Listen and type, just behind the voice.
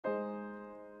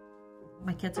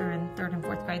My kids are in 3rd and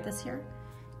 4th grade this year,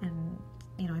 and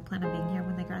I plan on being here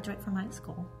when they graduate from high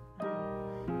school.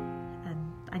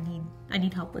 And I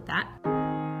need help with that.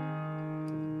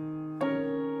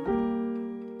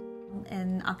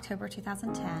 In October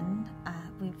 2010,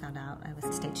 we found out I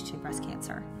was stage 2 breast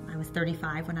cancer. I was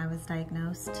 35 when I was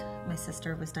diagnosed. My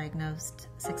sister was diagnosed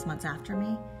 6 months after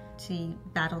me. She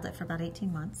battled it for about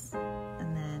 18 months,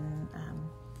 and then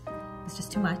it was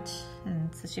just too much,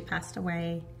 and so she passed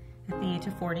away at the age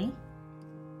of 40.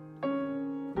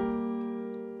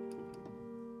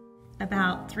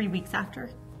 About 3 weeks after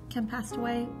Kim passed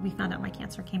away, we found out my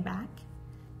cancer came back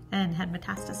and had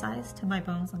metastasized to my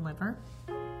bones and liver.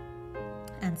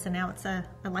 And so now it's a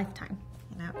lifetime.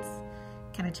 It's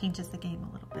kind of changes the game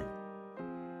a little bit.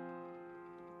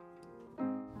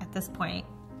 At this point,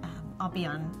 I'll be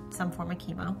on some form of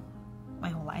chemo my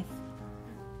whole life.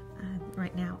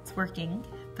 Right now it's working,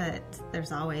 but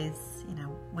there's always,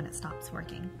 when it stops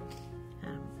working,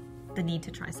 the need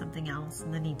to try something else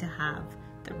and the need to have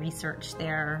the research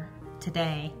there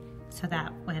today so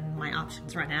that when my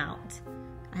options run out,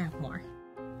 I have more.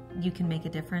 You can make a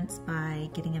difference by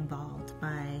getting involved,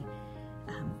 by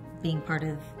being part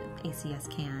of ACS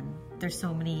CAN. There's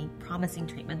so many promising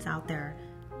treatments out there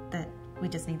that we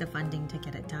just need the funding to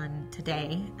get it done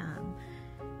today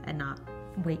and not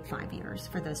wait 5 years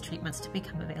for those treatments to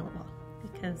become available,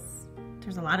 because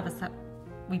there's a lot of us that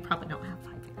we probably don't have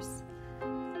 5 years.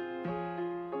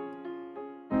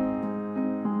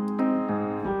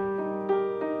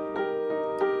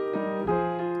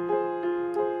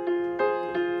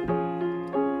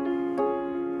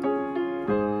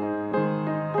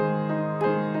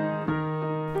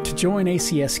 To join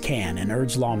ACS CAN and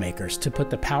urge lawmakers to put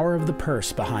the power of the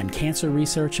purse behind cancer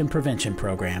research and prevention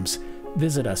programs,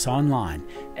 visit us online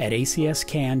at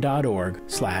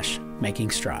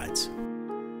acscan.org/makingstrides.